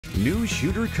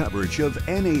Newsshooter coverage of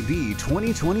NAB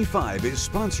 2025 is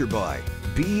sponsored by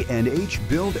B&H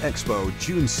Build Expo,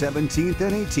 June 17th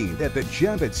and 18th at the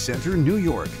Javits Center, New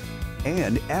York,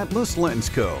 and Atlas Lens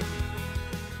Co.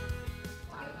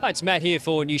 Hi, it's Matt here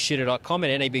for Newsshooter.com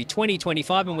at NAB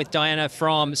 2025. I'm with Diana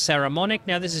from Saramonic.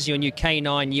 Now, this is your new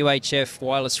K9 UHF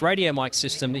wireless radio mic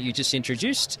system that you just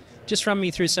introduced. Just run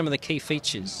me through some of the key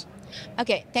features.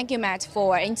 Okay, thank you, Matt,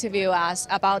 for interviewing us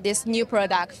about this new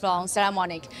product from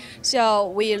Saramonic.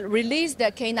 So we released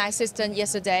the K9 system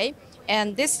yesterday,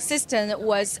 and this system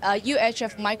was a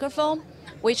UHF microphone,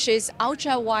 which is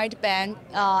ultra wideband.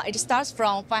 It starts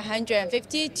from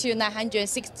 550 to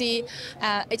 960.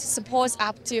 It supports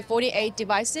up to 48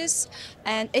 devices,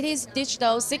 and it is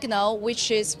digital signal,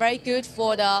 which is very good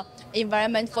for the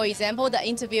environment. For example, the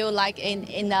interview like in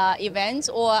an event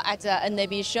or at a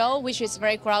NAB show, which is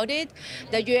very crowded.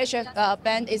 The UHF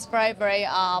band is very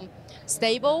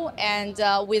stable and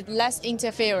with less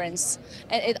interference.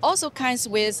 And it also comes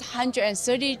with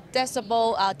 130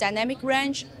 decibel dynamic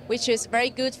range, which is very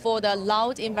good for the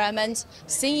loud environment,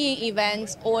 singing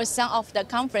events, or some of the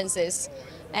conferences,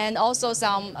 and also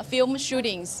some film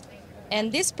shootings.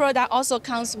 And this product also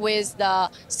comes with the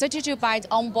 32-byte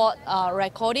onboard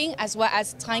recording as well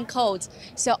as time code.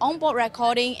 So onboard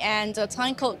recording and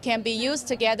time code can be used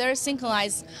together,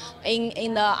 synchronized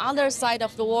in the other side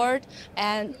of the world.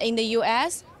 And in the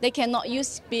US, they cannot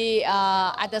be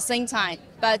at the same time,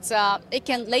 but they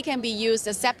can be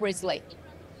used separately.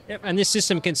 Yep, and this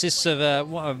system consists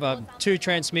of two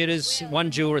transmitters, one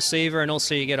dual receiver, and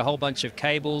also you get a whole bunch of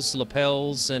cables,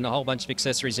 lapels, and a whole bunch of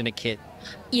accessories in a kit.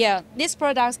 Yeah, this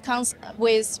product comes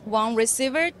with one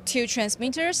receiver, two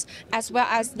transmitters, as well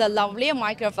as the lavalier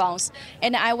microphones.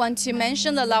 And I want to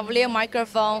mention the lavalier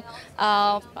microphone.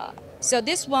 So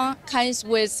this one comes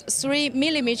with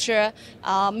 3mm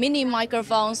mini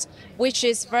microphones, which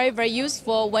is very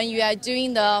useful when you are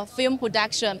doing the film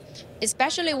production,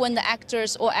 especially when the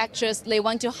actors or actresses, they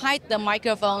want to hide the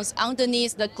microphones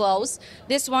underneath the clothes.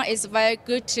 This one is very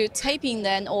good to taping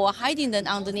them or hiding them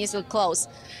underneath the clothes.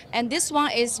 And this one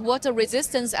is water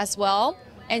resistant as well,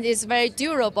 and it's very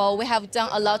durable. We have done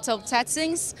a lot of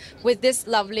testings with these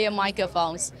lavalier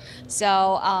microphones.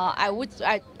 So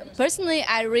personally,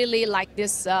 I really like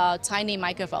these tiny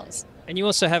microphones. And you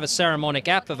also have a Saramonic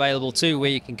app available too, where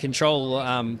you can control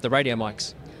the radio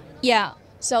mics. Yeah.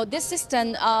 So this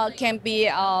system can be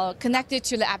connected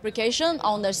to the application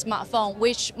on the smartphone,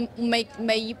 which make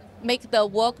the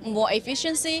work more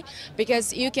efficiency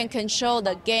because you can control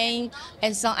the gain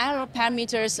and some other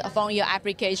parameters from your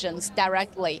applications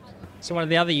directly. So one of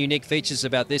the other unique features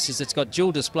about this is it's got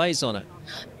dual displays on it.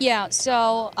 Yeah,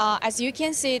 so as you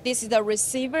can see, this is the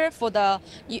receiver for the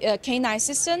K9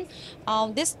 system.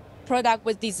 This product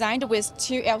was designed with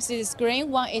two LCD screens.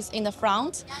 One is in the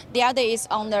front, the other is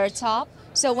on the top.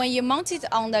 So when you mount it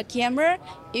on the camera,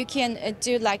 you can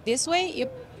do like this way. You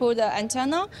put the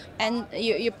antenna and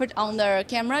you put on the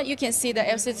camera. You can see the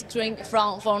LCD screen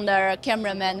from the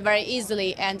cameraman very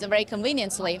easily and very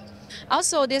conveniently.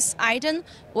 Also, this item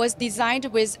was designed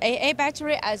with AA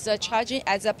battery as a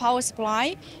power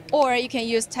supply, or you can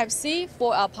use Type-C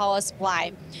for a power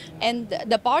supply. And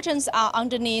the buttons are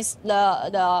underneath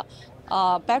the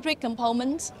battery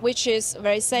component, which is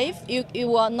very safe. You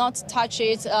will not touch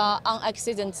it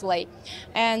accidentally.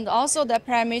 And also the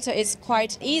parameter is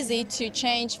quite easy to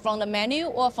change from the menu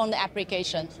or from the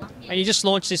application. And you just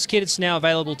launched this kit. It's now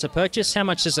available to purchase. How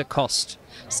much does it cost?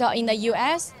 So in the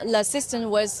US, the system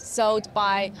was sold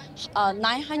by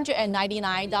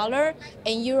 $999.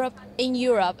 In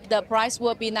Europe, the price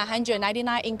will be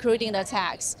 $999, including the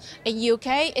tax. In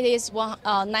UK, it is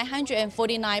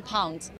 £949.